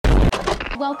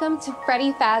Welcome to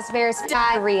Freddy Fazbear's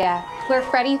Diarrhea, where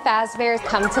Freddy Fazbear's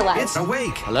come to life. It's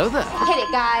awake. Hello there. Hit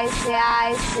it, guys.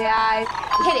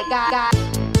 Hit it, guys.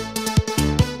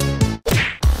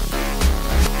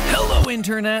 Hello,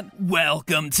 Internet.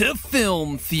 Welcome to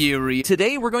Film Theory.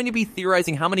 Today, we're going to be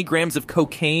theorizing how many grams of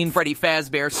cocaine Freddy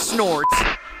Fazbear snorts.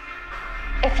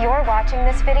 If you're watching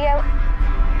this video,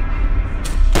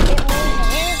 it means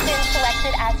you've been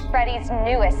selected as Freddy's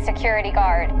newest security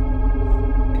guard.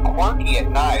 Quirky at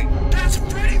night. That's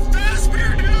Freddy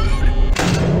Fazbear, dude!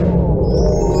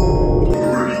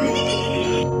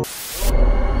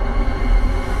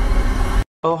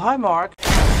 Oh, hi, Mark.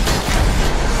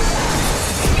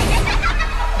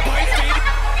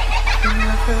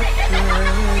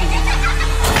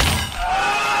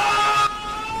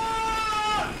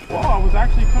 Well, I was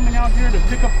actually coming out here to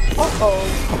pick up a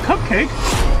cupcake.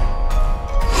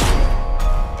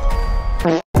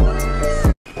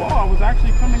 Well, I was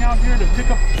actually coming out here to pick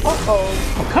up a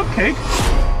cupcake.